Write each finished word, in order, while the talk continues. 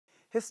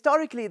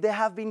Historically, there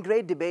have been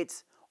great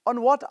debates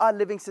on what are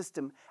living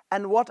systems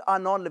and what are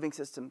non-living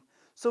systems.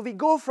 So we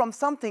go from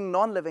something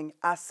non-living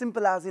as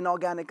simple as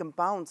inorganic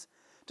compounds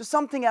to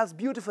something as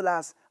beautiful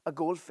as a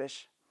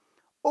goldfish.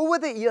 Over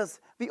the years,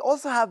 we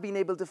also have been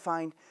able to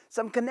find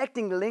some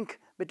connecting link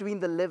between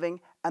the living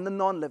and the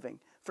non-living.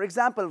 For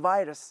example,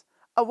 virus.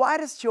 A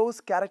virus shows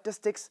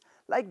characteristics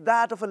like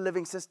that of a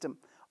living system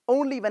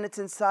only when it's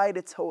inside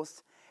its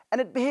host, and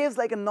it behaves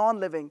like a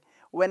non-living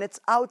when it's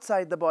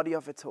outside the body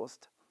of its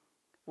host.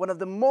 One of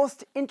the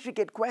most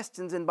intricate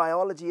questions in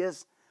biology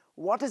is,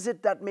 what is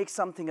it that makes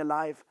something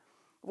alive?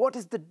 What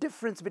is the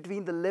difference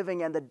between the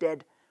living and the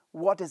dead?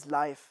 What is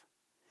life?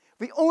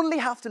 We only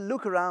have to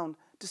look around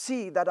to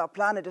see that our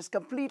planet is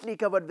completely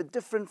covered with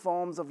different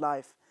forms of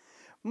life.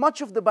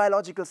 Much of the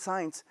biological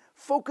science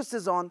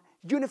focuses on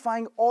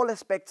unifying all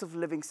aspects of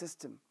living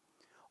system.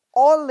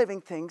 All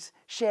living things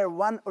share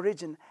one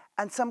origin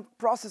and some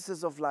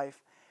processes of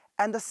life,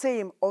 and the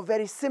same or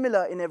very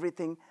similar in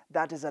everything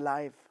that is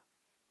alive.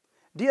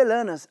 Dear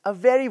learners, a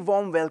very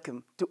warm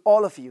welcome to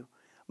all of you.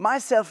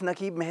 Myself,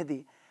 Naqib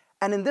Mehdi,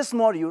 and in this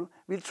module,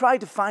 we'll try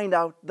to find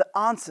out the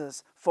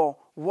answers for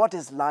what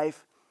is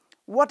life,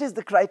 what is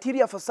the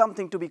criteria for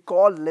something to be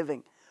called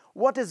living,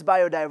 what is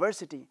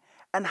biodiversity,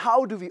 and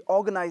how do we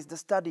organize the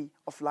study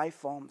of life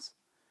forms.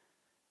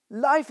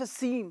 Life is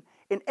seen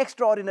in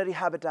extraordinary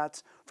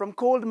habitats, from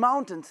cold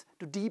mountains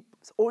to deep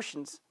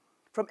oceans,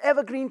 from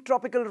evergreen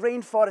tropical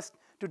rainforests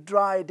to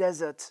dry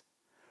deserts,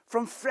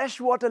 from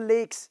freshwater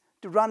lakes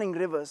to running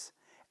rivers,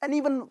 and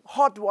even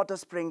hot water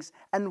springs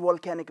and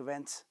volcanic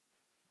vents.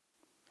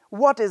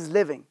 What is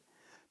living?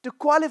 To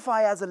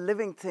qualify as a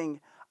living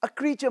thing, a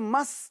creature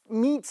must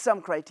meet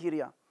some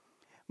criteria.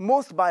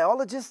 Most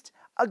biologists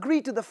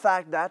agree to the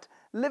fact that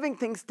living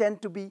things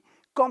tend to be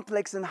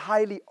complex and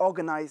highly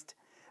organized.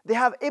 They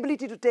have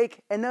ability to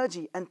take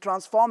energy and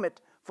transform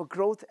it for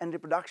growth and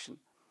reproduction.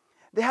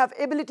 They have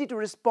ability to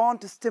respond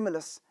to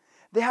stimulus.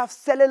 They have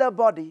cellular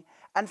body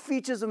and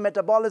features of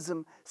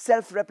metabolism,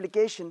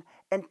 self-replication,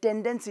 and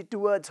tendency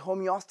towards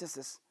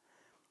homeostasis.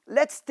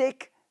 Let's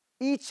take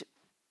each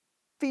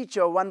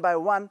feature one by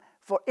one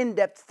for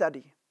in-depth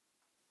study.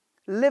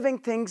 Living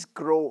things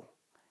grow.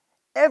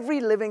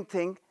 Every living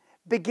thing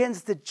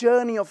begins the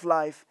journey of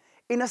life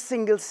in a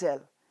single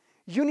cell.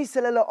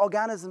 Unicellular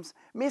organisms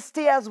may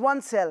stay as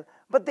one cell,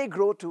 but they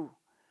grow too.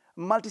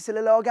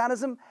 Multicellular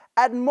organisms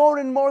add more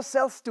and more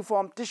cells to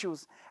form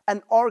tissues,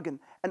 an organ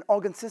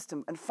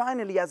system, and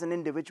finally as an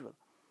individual.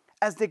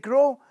 As they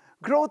grow,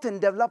 growth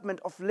and development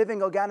of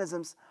living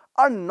organisms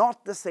are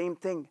not the same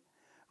thing.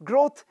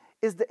 Growth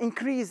is the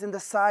increase in the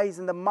size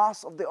and the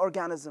mass of the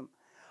organism.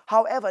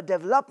 However,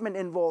 development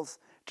involves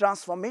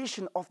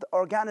transformation of the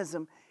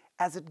organism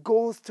as it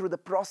goes through the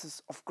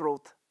process of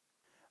growth.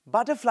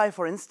 Butterfly,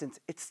 for instance,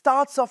 it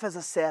starts off as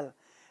a cell,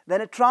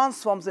 then it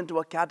transforms into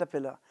a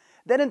caterpillar,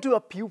 then into a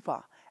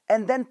pupa,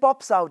 and then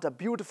pops out a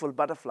beautiful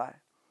butterfly.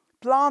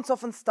 Plants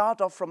often start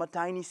off from a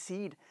tiny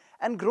seed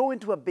and grow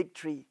into a big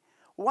tree.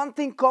 One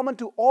thing common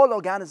to all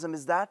organisms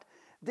is that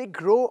they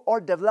grow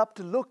or develop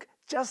to look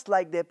just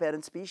like their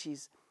parent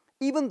species,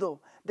 even though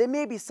there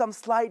may be some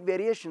slight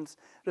variations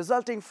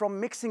resulting from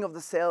mixing of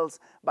the cells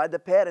by the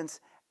parents.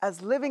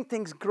 As living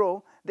things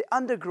grow, they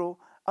undergo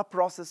a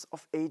process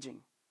of aging.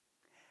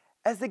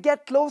 As they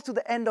get close to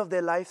the end of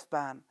their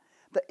lifespan,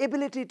 the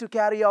ability to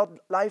carry out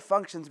life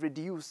functions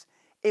reduce.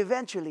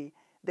 Eventually,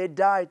 they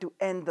die to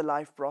end the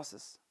life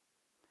process.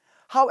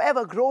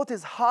 However, growth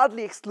is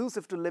hardly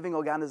exclusive to living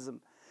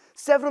organisms.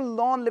 Several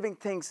non-living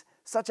things,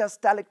 such as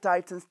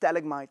stalactites and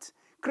stalagmites,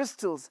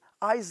 crystals,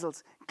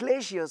 isles,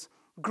 glaciers,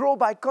 grow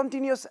by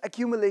continuous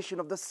accumulation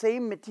of the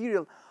same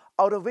material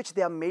out of which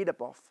they are made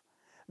up of.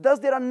 Thus,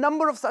 there are a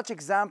number of such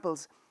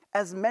examples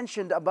as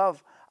mentioned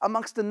above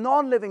amongst the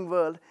non-living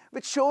world,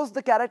 which shows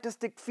the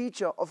characteristic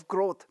feature of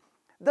growth.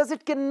 Thus,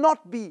 it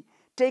cannot be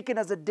taken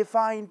as a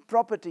defined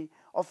property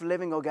of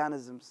living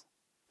organisms.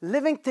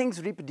 Living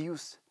things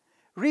reproduce.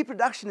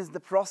 Reproduction is the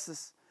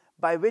process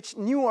by which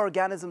new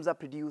organisms are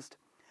produced.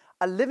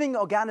 A living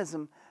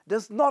organism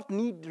does not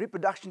need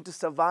reproduction to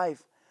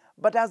survive,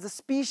 but as a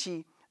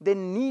species, they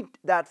need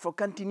that for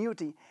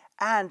continuity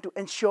and to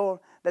ensure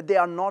that they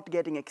are not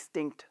getting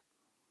extinct.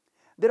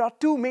 There are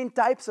two main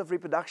types of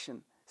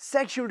reproduction: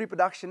 sexual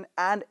reproduction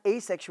and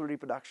asexual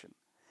reproduction.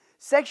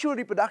 Sexual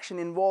reproduction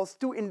involves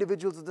two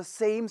individuals of the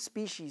same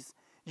species,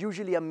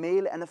 usually a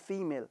male and a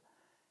female.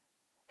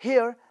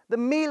 Here, the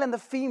male and the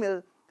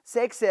female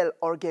sex cell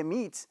or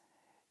gametes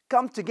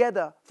come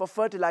together for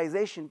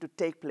fertilization to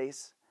take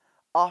place.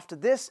 After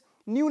this,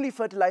 newly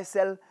fertilized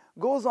cell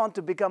goes on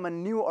to become a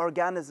new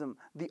organism,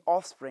 the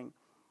offspring.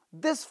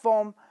 This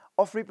form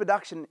of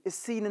reproduction is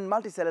seen in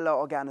multicellular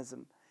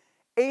organisms.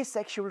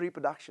 Asexual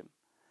reproduction.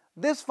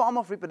 This form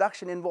of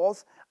reproduction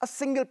involves a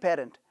single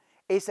parent.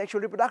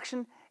 Asexual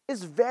reproduction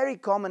is very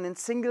common in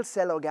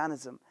single-cell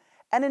organisms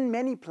and in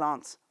many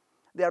plants.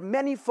 There are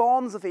many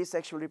forms of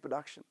asexual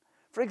reproduction.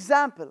 For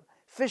example,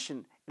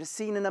 fission is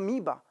seen in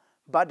amoeba.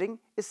 Budding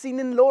is seen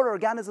in lower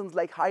organisms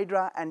like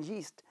hydra and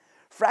yeast.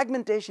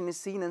 Fragmentation is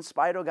seen in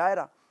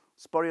Spirogyra.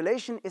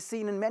 Sporulation is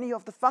seen in many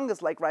of the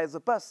fungus like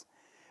rhizopus.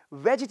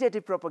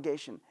 Vegetative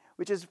propagation,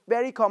 which is a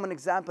very common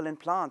example in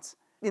plants.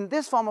 In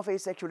this form of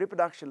asexual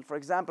reproduction, for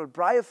example,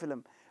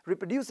 bryophyllum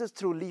reproduces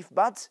through leaf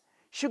buds,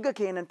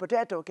 sugarcane and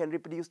potato can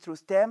reproduce through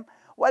stem,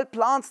 while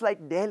plants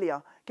like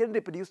dahlia can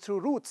reproduce through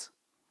roots.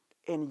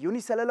 In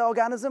unicellular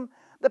organism,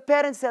 the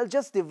parent cell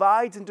just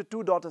divides into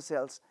two daughter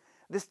cells.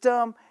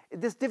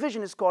 This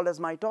division is called as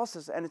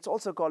mitosis, and it's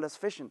also called as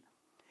fission.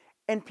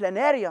 In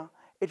planaria,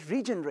 it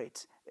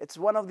regenerates. It's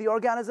one of the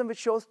organisms which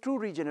shows true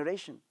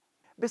regeneration.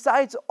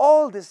 Besides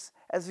all this,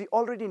 as we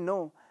already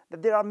know,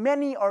 that there are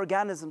many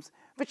organisms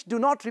which do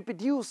not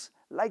reproduce,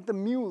 like the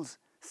mules,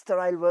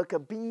 sterile worker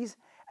bees,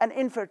 and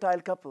infertile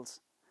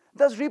couples.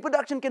 Thus,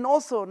 reproduction can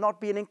also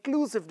not be an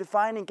inclusive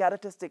defining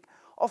characteristic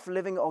of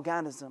living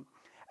organism.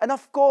 And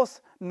of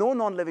course, no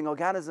non-living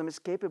organism is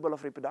capable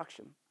of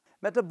reproduction.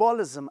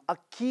 Metabolism, a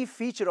key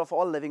feature of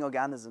all living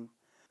organisms.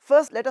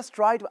 First, let us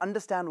try to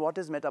understand what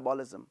is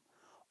metabolism.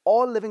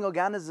 All living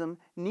organisms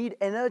need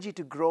energy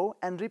to grow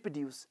and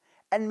reproduce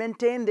and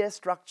maintain their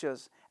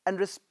structures and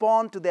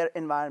respond to their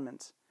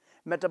environments.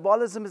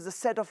 Metabolism is the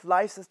set of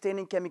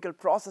life-sustaining chemical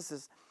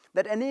processes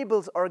that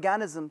enables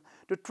organisms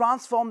to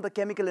transform the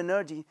chemical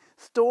energy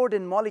stored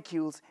in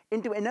molecules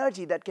into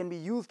energy that can be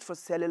used for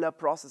cellular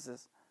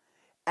processes.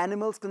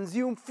 Animals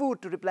consume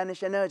food to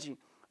replenish energy.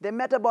 Their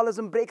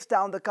metabolism breaks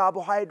down the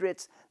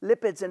carbohydrates,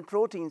 lipids, and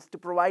proteins to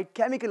provide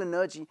chemical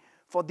energy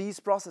for these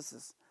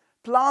processes.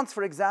 Plants,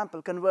 for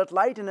example, convert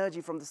light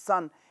energy from the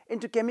sun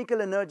into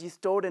chemical energy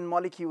stored in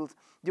molecules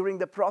during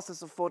the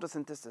process of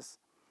photosynthesis.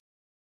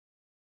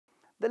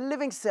 The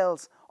living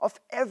cells of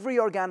every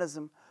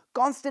organism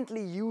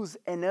constantly use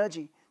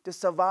energy to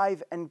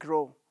survive and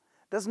grow,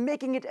 thus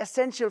making it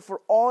essential for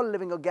all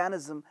living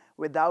organisms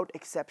without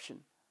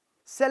exception.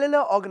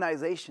 Cellular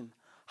organization.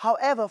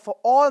 However, for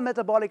all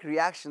metabolic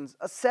reactions,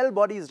 a cell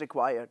body is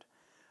required.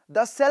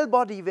 The cell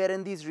body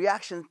wherein these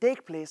reactions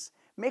take place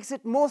makes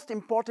it most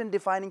important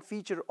defining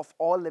feature of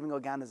all living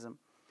organisms.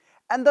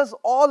 And thus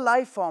all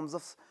life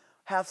forms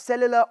have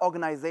cellular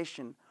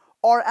organization,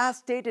 or as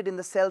stated in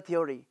the cell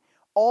theory,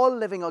 all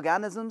living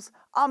organisms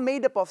are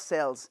made up of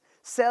cells.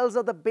 Cells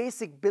are the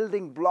basic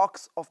building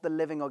blocks of the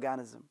living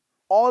organism.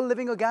 All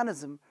living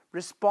organisms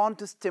respond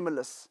to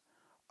stimulus.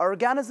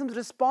 Organisms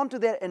respond to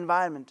their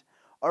environment.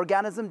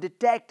 Organisms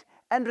detect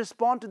and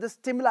respond to the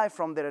stimuli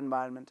from their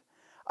environment.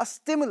 A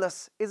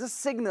stimulus is a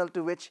signal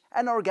to which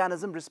an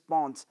organism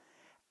responds.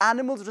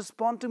 Animals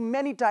respond to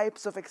many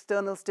types of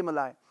external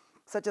stimuli,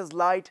 such as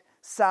light,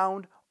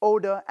 sound,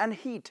 odor, and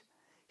heat.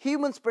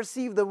 Humans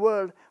perceive the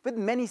world with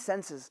many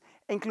senses,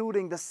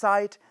 including the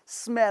sight,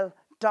 smell,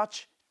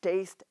 touch,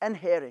 taste, and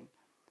hearing.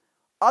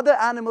 Other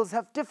animals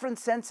have different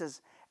senses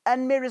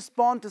and may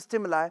respond to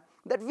stimuli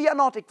that we are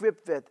not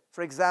equipped with.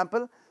 For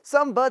example,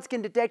 some birds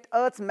can detect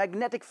Earth's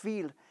magnetic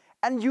field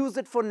and use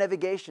it for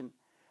navigation.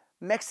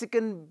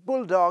 Mexican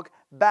bulldog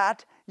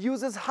bat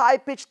uses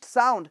high-pitched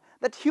sound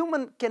that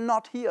human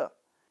cannot hear.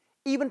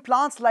 Even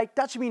plants like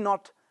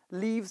touch-me-not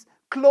leaves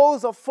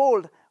close or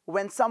fold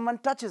when someone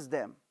touches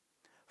them.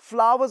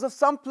 Flowers of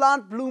some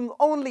plant bloom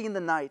only in the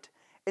night.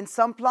 In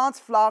some plants,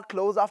 flowers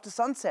close after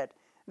sunset.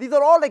 These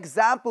are all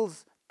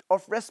examples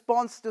of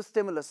response to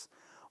stimulus,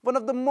 one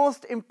of the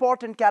most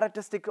important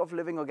characteristics of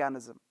living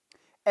organism.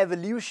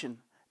 Evolution.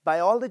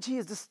 Biology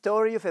is the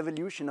story of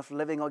evolution of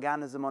living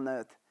organism on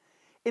Earth.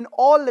 In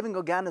all living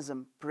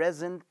organisms,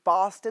 present,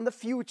 past, and the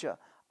future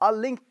are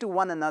linked to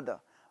one another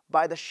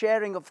by the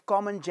sharing of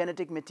common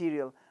genetic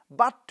material,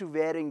 but to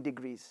varying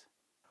degrees.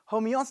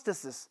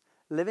 Homeostasis.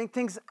 Living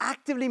things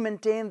actively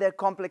maintain their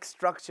complex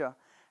structure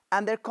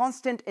and their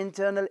constant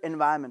internal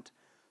environment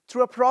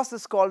through a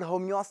process called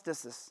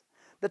homeostasis.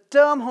 The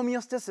term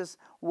homeostasis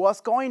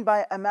was coined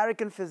by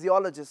American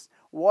physiologist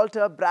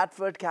Walter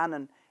Bradford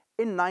Cannon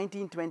in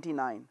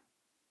 1929.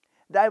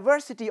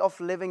 Diversity of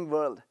living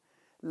world.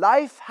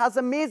 Life has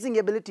amazing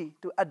ability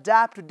to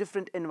adapt to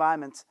different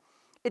environments.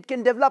 It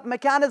can develop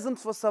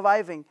mechanisms for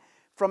surviving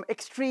from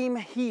extreme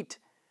heat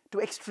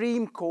to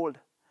extreme cold,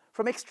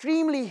 from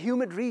extremely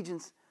humid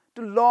regions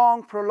to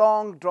long,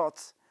 prolonged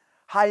droughts,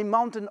 high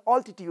mountain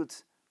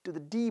altitudes to the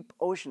deep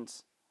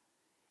oceans.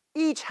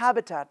 Each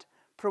habitat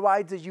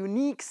provides a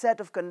unique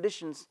set of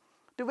conditions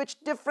to which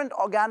different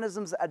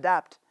organisms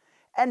adapt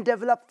and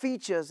develop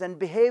features and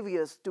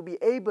behaviors to be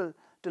able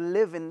to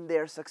live in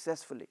there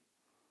successfully.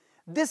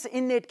 This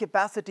innate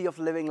capacity of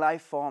living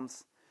life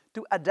forms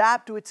to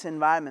adapt to its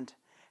environment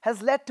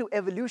has led to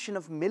evolution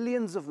of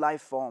millions of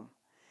life forms.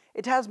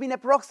 It has been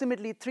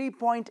approximately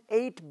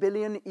 3.8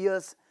 billion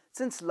years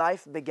since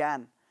life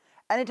began,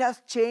 and it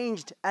has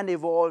changed and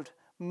evolved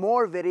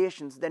more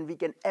variations than we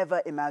can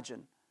ever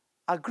imagine.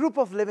 A group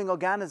of living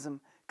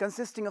organisms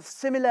consisting of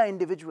similar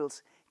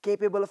individuals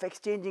capable of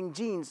exchanging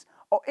genes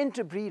or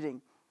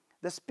interbreeding,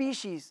 the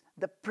species,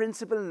 the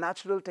principal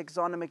natural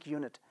taxonomic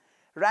unit,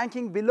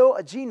 ranking below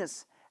a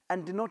genus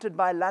and denoted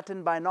by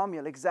Latin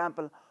binomial,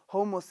 example,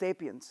 Homo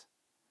sapiens.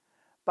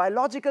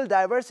 Biological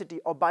diversity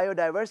or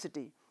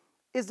biodiversity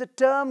is the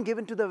term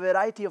given to the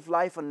variety of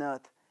life on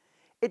Earth.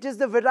 It is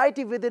the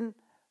variety within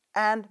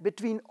and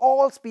between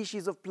all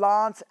species of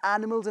plants,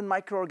 animals, and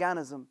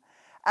microorganisms,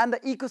 and the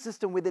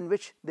ecosystem within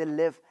which they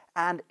live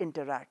and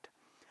interact.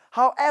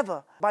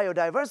 However,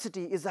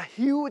 biodiversity is a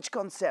huge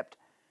concept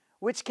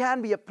which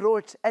can be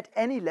approached at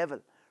any level,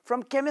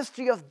 from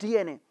chemistry of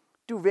DNA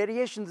to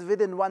variations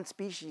within one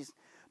species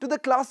to the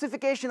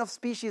classification of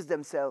species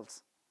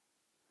themselves.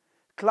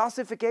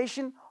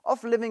 Classification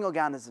of living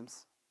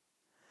organisms.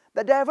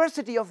 The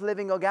diversity of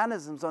living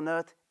organisms on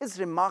Earth is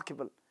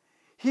remarkable.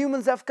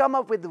 Humans have come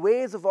up with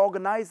ways of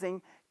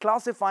organizing,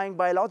 classifying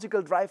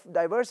biological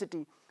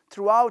diversity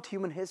throughout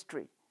human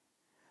history.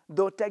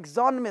 Though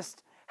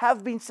taxonomists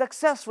have been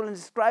successful in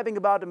describing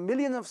about 1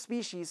 million of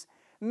species,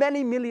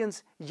 many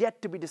millions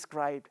yet to be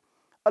described.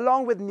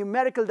 Along with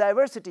numerical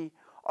diversity,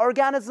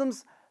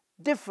 organisms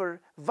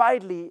differ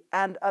widely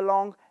and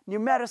along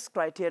numerous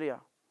criteria,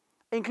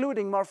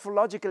 including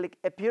morphological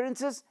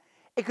appearances,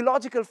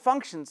 ecological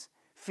functions,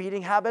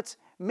 feeding habits,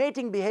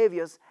 mating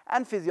behaviors,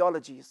 and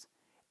physiologies.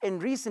 In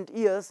recent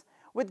years,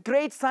 with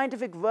great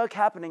scientific work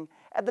happening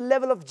at the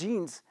level of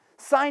genes,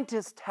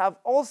 scientists have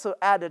also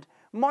added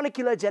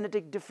molecular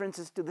genetic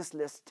differences to this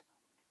list.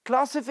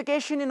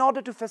 Classification. In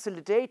order to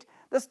facilitate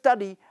the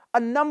study, a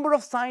number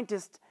of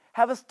scientists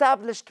have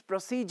established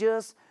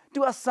procedures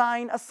to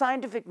assign a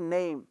scientific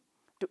name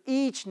to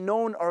each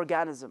known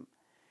organism.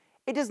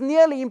 It is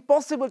nearly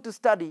impossible to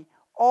study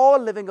all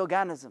living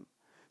organisms,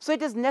 so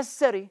it is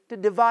necessary to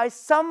devise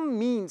some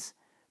means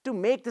to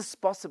make this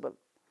possible.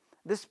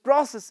 This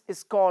process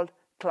is called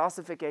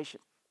classification.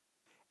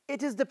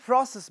 It is the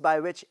process by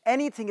which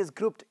anything is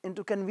grouped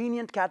into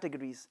convenient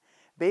categories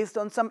based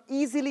on some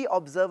easily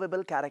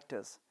observable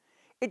characters.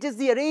 It is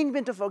the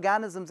arrangement of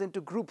organisms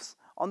into groups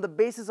on the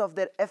basis of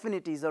their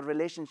affinities or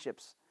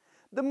relationships.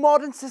 The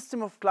modern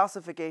system of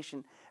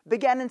classification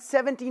began in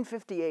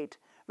 1758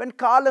 when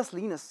Carolus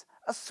Linnaeus,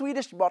 a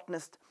Swedish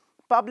botanist,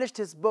 published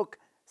his book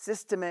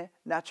Systemae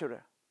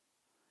Naturae.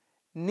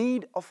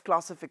 Need of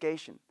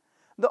classification.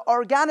 The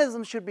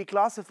organism should be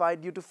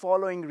classified due to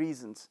following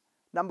reasons.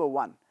 Number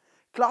 1.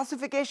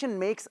 Classification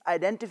makes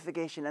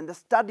identification and the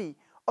study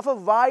of a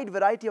wide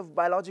variety of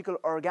biological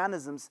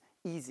organisms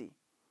easy.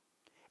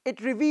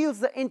 It reveals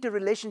the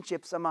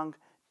interrelationships among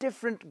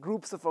different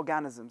groups of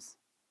organisms.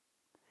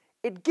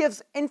 It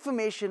gives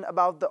information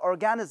about the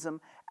organism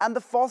and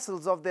the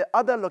fossils of the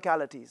other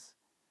localities.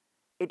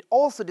 It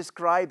also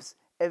describes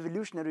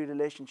evolutionary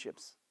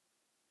relationships.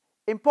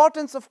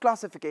 Importance of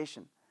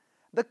classification.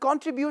 The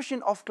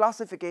contribution of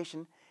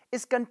classification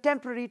is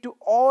contemporary to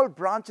all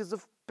branches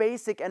of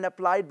basic and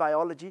applied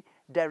biology,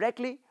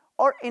 directly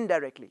or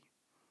indirectly.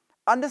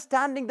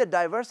 Understanding the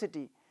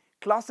diversity,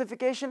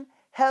 classification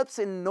helps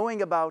in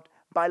knowing about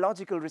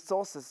biological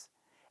resources,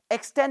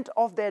 extent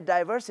of their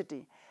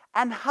diversity,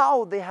 and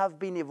how they have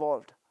been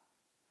evolved.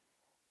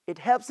 It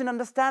helps in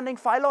understanding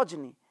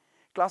phylogeny.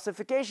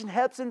 Classification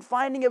helps in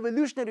finding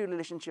evolutionary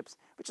relationships,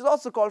 which is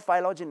also called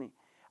phylogeny,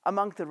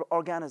 among the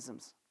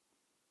organisms.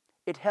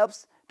 It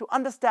helps to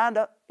understand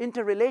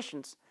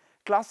interrelations.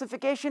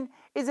 Classification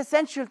is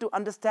essential to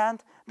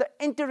understand the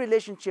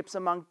interrelationships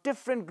among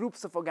different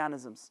groups of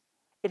organisms.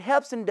 It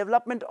helps in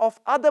development of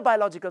other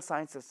biological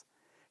sciences.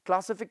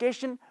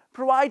 Classification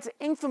provides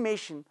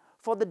information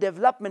for the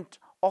development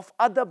of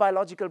other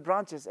biological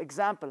branches,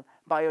 example,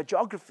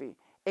 biogeography,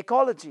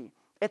 ecology,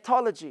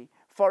 ethology,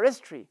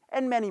 forestry,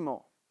 and many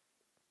more.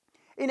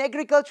 In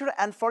agriculture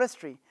and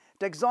forestry,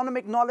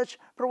 taxonomic knowledge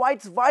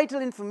provides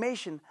vital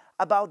information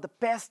about the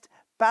pests,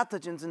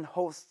 pathogens, and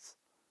hosts.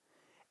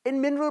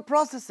 In mineral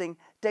processing,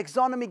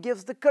 taxonomy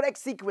gives the correct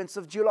sequence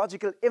of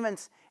geological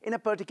events in a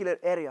particular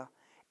area.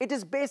 It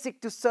is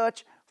basic to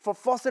search for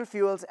fossil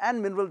fuels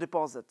and mineral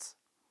deposits.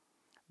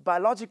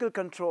 Biological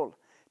control.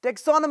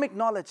 Taxonomic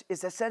knowledge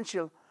is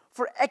essential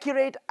for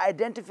accurate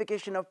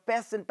identification of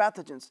pests and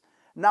pathogens.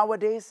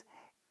 Nowadays,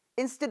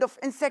 instead of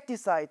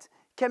insecticides,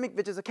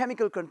 which is a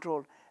chemical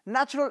control,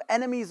 natural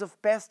enemies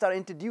of pests are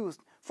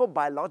introduced for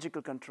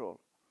biological control.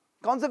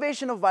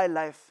 Conservation of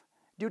wildlife.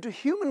 Due to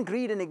human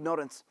greed and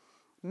ignorance,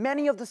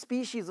 many of the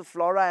species of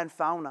flora and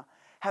fauna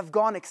have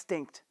gone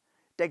extinct.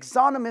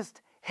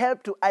 Taxonomists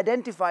help to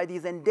identify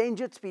these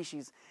endangered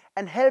species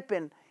and help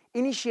in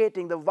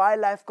initiating the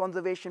wildlife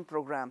conservation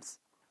programs.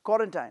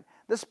 Quarantine.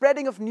 The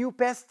spreading of new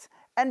pests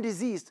and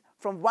disease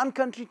from one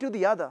country to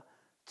the other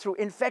through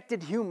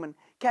infected human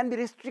can be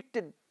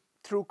restricted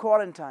through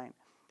quarantine.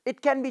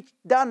 It can be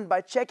done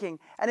by checking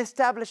and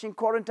establishing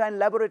quarantine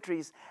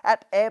laboratories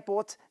at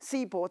airports,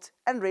 seaports,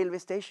 and railway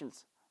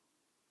stations.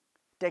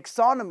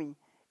 Taxonomy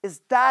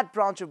is that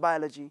branch of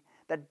biology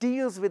that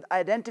deals with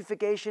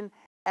identification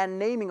and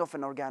naming of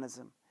an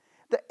organism.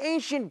 The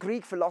ancient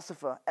Greek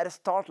philosopher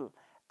Aristotle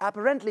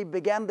apparently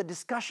began the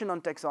discussion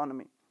on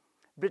taxonomy.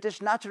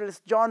 British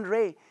naturalist John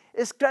Ray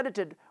is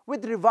credited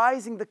with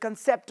revising the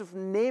concept of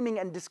naming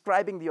and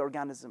describing the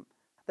organism.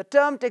 The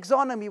term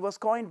taxonomy was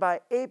coined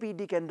by A.P.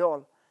 de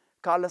Candolle.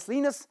 Carolus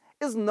Linnaeus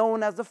is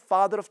known as the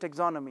father of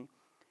taxonomy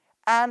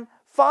and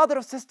father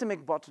of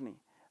systematic botany,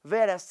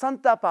 whereas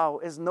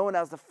Santapao is known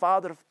as the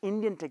father of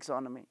Indian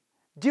taxonomy.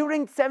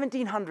 During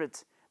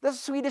 1700s, the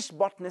Swedish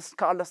botanist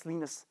Carolus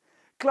Linnaeus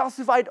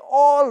classified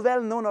all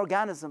well-known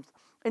organisms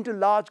into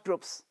large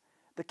groups,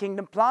 the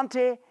kingdom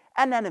Plantae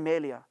and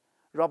Animalia.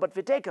 Robert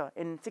Whittaker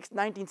in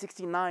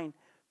 1969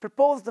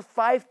 proposed the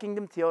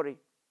five-kingdom theory: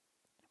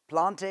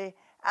 Plantae,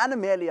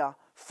 Animalia,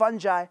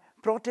 Fungi,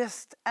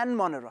 Protists, and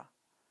Monera.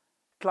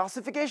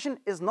 Classification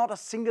is not a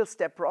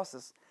single-step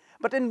process,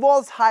 but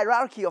involves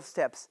hierarchy of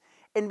steps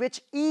in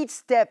which each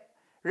step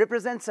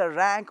represents a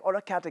rank or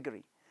a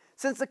category.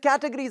 Since the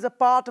category is a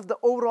part of the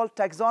overall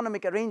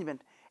taxonomic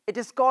arrangement, it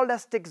is called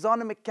as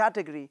taxonomic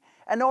category,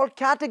 and all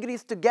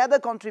categories together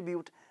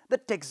contribute the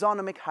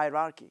taxonomic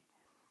hierarchy.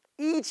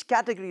 Each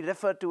category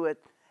referred to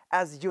it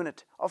as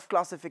unit of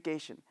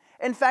classification.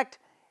 In fact,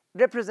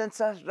 represents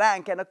a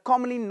rank, and a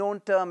commonly known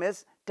term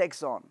is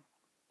taxon.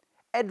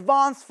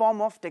 Advanced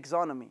form of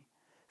taxonomy,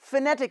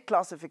 phonetic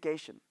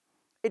classification.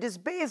 It is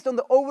based on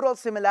the overall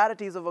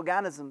similarities of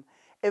organisms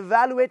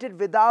evaluated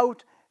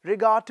without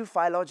regard to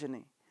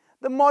phylogeny.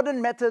 The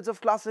modern methods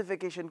of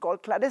classification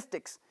called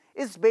cladistics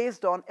is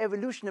based on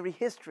evolutionary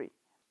history,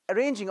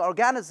 arranging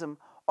organisms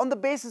on the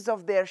basis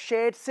of their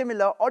shared,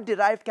 similar, or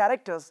derived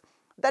characters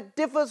that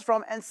differs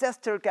from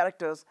ancestral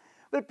characters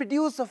will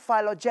produce a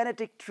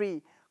phylogenetic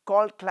tree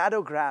called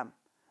cladogram.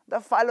 The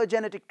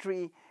phylogenetic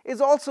tree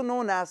is also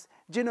known as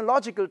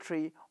genealogical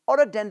tree or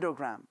a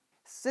dendrogram.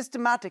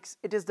 Systematics,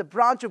 it is the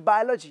branch of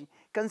biology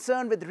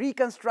concerned with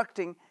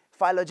reconstructing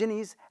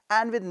phylogenies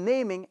and with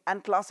naming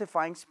and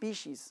classifying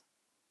species.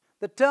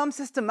 The term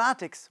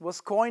systematics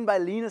was coined by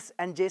Linus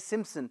and J.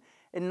 Simpson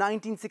in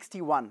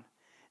 1961.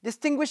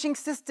 Distinguishing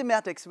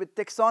systematics with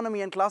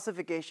taxonomy and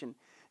classification,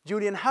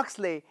 Julian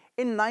Huxley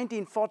in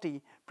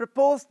 1940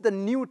 proposed the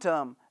new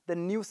term, the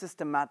new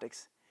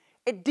systematics.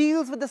 It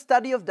deals with the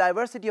study of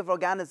diversity of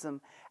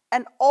organisms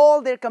and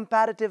all their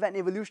comparative and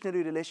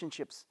evolutionary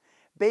relationships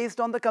based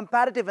on the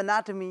comparative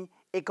anatomy,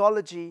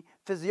 ecology,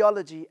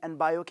 physiology, and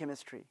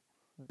biochemistry.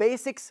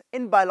 Basics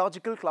in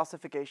biological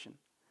classification.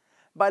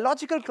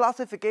 Biological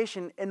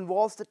classification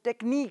involves the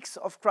techniques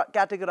of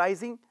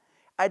categorizing,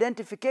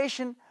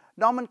 identification,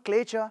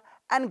 nomenclature,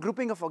 and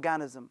grouping of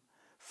organisms.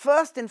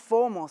 First and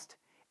foremost,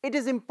 it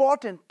is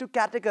important to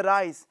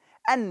categorize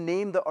and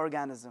name the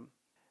organism.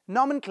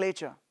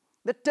 Nomenclature.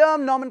 The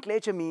term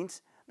nomenclature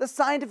means the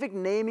scientific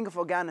naming of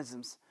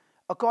organisms.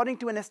 According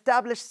to an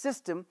established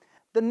system,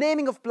 the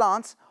naming of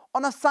plants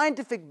on a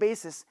scientific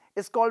basis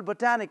is called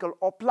botanical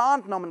or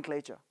plant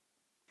nomenclature.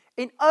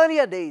 In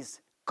earlier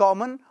days,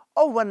 common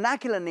or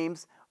vernacular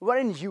names were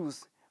in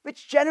use,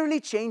 which generally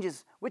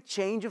changes with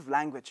change of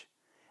language.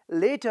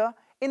 Later,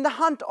 in the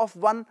hunt of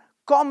one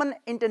common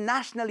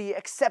internationally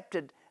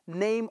accepted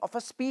name of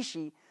a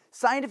species,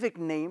 scientific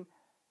name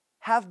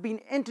have been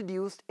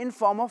introduced in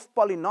form of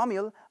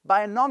polynomial,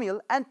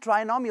 binomial, and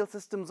trinomial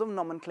systems of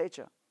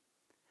nomenclature.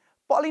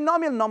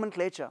 Polynomial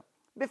nomenclature.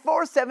 Before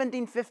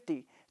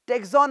 1750,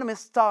 taxonomists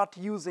start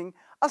using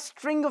a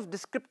string of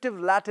descriptive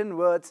Latin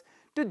words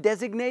to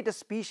designate a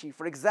species.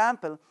 For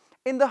example,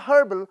 in the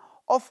Herbal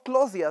of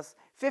Clausius,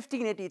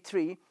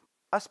 1583,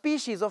 a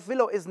species of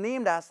willow is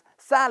named as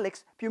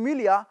Salix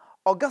pumila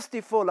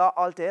augustifolia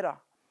altera.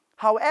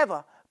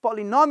 However,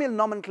 polynomial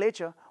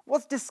nomenclature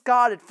was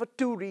discarded for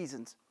two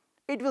reasons.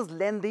 It was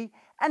lengthy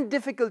and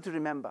difficult to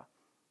remember.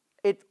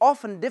 It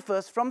often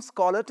differs from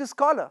scholar to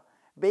scholar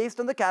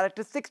based on the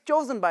characteristics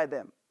chosen by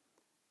them.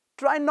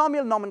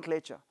 Trinomial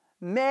nomenclature.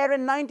 Mayer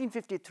in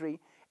 1953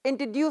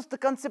 introduced the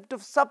concept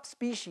of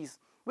subspecies,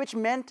 which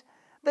meant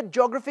the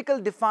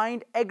geographical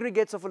defined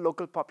aggregates of a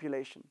local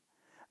population.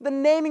 The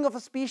naming of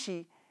a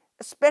species,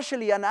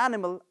 especially an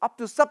animal, up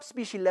to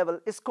subspecies level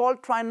is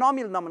called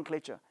trinomial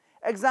nomenclature.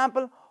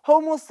 Example,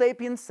 Homo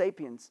sapiens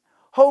sapiens,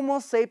 Homo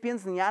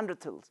sapiens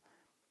neanderthals.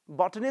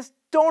 Botanists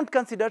don't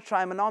consider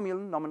trinomial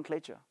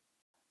nomenclature.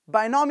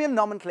 Binomial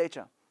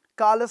nomenclature.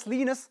 Carolus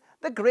Linnaeus,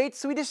 the great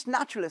Swedish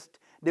naturalist,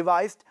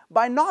 devised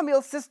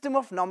binomial system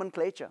of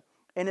nomenclature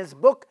in his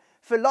book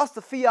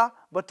Philosophia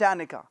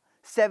Botanica,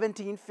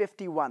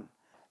 1751.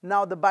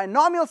 Now, the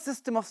binomial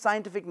system of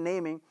scientific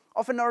naming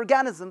of an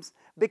organisms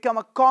become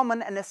a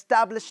common and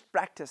established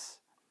practice.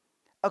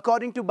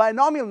 According to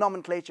binomial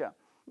nomenclature,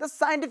 the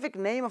scientific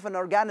name of an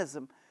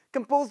organism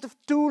composed of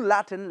two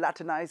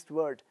Latinized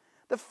words.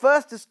 The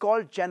first is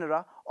called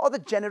genera or the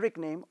generic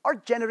name or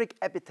generic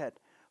epithet,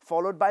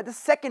 followed by the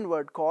second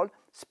word called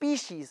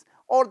species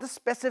or the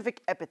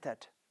specific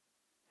epithet.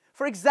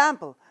 For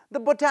example, the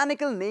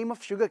botanical name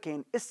of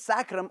sugarcane is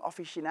Saccharum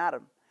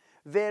officinarum,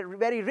 where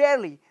very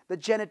rarely the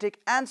genetic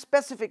and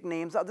specific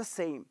names are the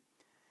same.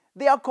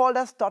 They are called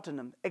as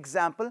tautonym.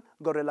 Example,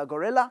 gorilla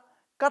gorilla,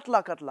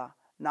 cutla cutla,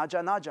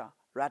 naja naja,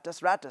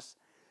 ratus ratus,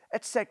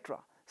 etc.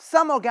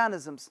 Some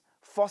organisms,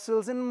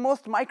 fossils and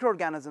most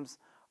microorganisms,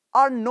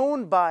 are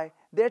known by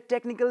their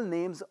technical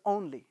names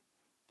only.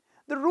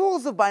 The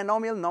rules of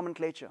binomial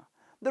nomenclature.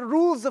 The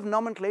rules of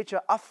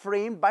nomenclature are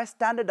framed by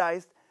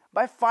standardized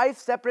by 5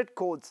 separate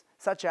codes,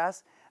 such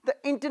as the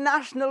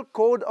International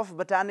Code of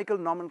Botanical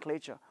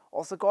Nomenclature,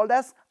 also called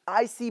as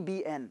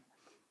ICBN.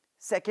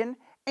 Second,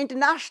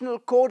 International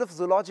Code of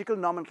Zoological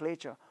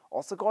Nomenclature,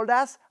 also called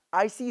as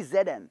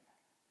ICZN.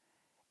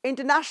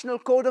 International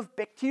Code of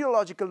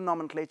Bacteriological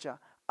Nomenclature,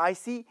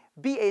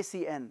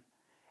 ICBACN,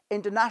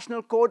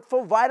 International Code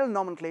for Viral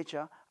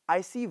Nomenclature,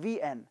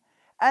 ICVN,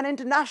 and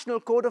International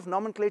Code of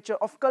Nomenclature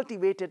of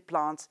Cultivated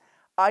Plants,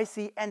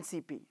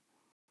 ICNCP.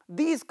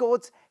 These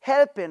codes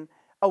help in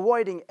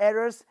avoiding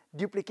errors,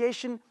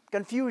 duplication,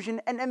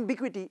 confusion, and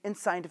ambiguity in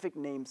scientific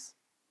names.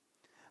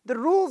 The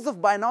rules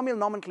of binomial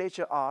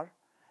nomenclature are: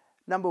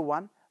 number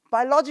 1,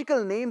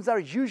 biological names are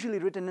usually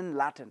written in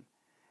Latin.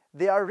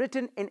 They are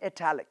written in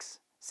italics.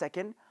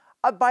 Second,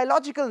 a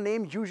biological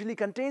name usually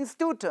contains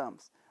two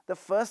terms. The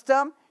first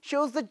term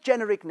shows the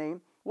generic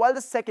name, while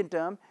the second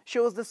term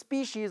shows the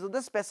species or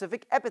the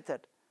specific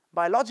epithet.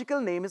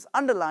 Biological name is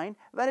underlined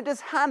when it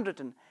is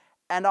handwritten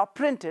and are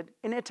printed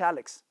in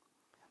italics.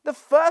 The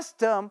first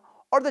term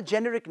or the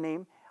generic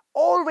name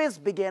always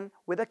begin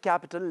with a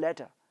capital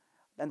letter,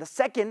 and the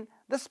second,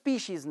 the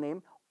species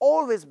name,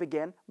 always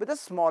begin with a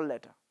small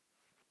letter.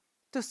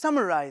 To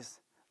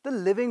summarize, the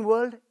living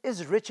world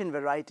is rich in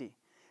variety.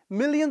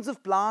 Millions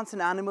of plants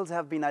and animals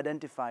have been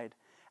identified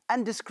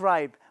and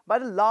described, but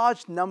the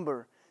large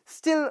number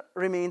still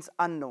remains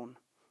unknown.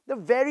 The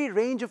very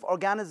range of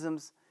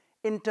organisms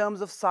in terms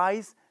of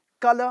size,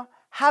 color,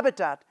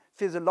 habitat,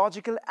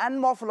 physiological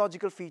and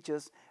morphological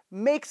features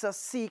makes us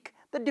seek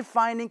the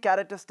defining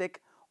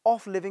characteristic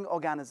of living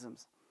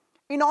organisms.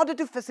 In order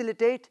to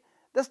facilitate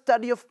the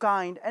study of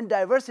kind and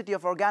diversity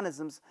of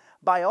organisms,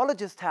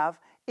 biologists have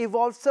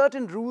evolved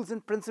certain rules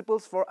and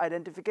principles for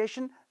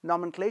identification,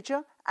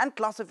 nomenclature, and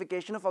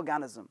classification of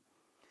organisms.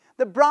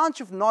 The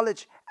branch of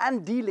knowledge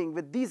and dealing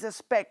with these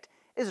aspects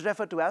is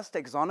referred to as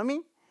taxonomy.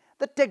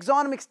 The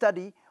taxonomic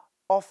study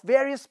of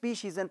various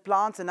species and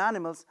plants and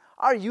animals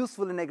are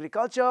useful in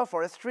agriculture,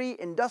 forestry,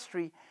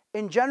 industry,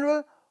 in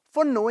general,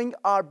 for knowing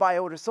our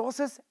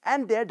bioresources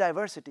and their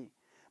diversity.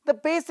 The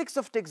basics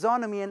of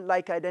taxonomy and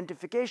like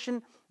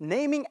identification,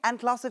 naming and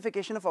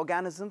classification of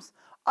organisms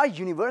are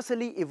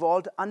universally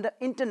evolved under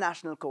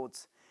international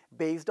codes.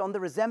 Based on the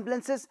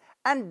resemblances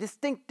and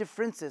distinct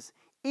differences,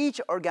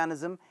 each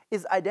organism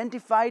is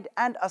identified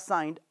and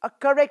assigned a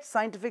correct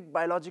scientific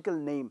biological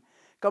name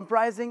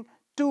comprising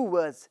two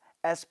words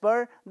as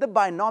per the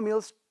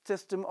binomial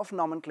system of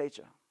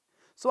nomenclature.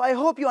 So I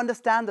hope you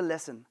understand the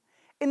lesson.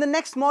 In the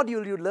next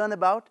module, you'll learn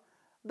about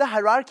the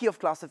hierarchy of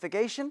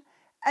classification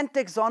and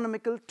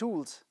taxonomical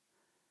tools.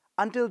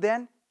 Until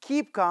then,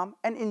 keep calm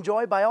and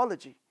enjoy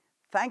biology.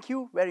 Thank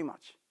you very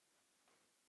much.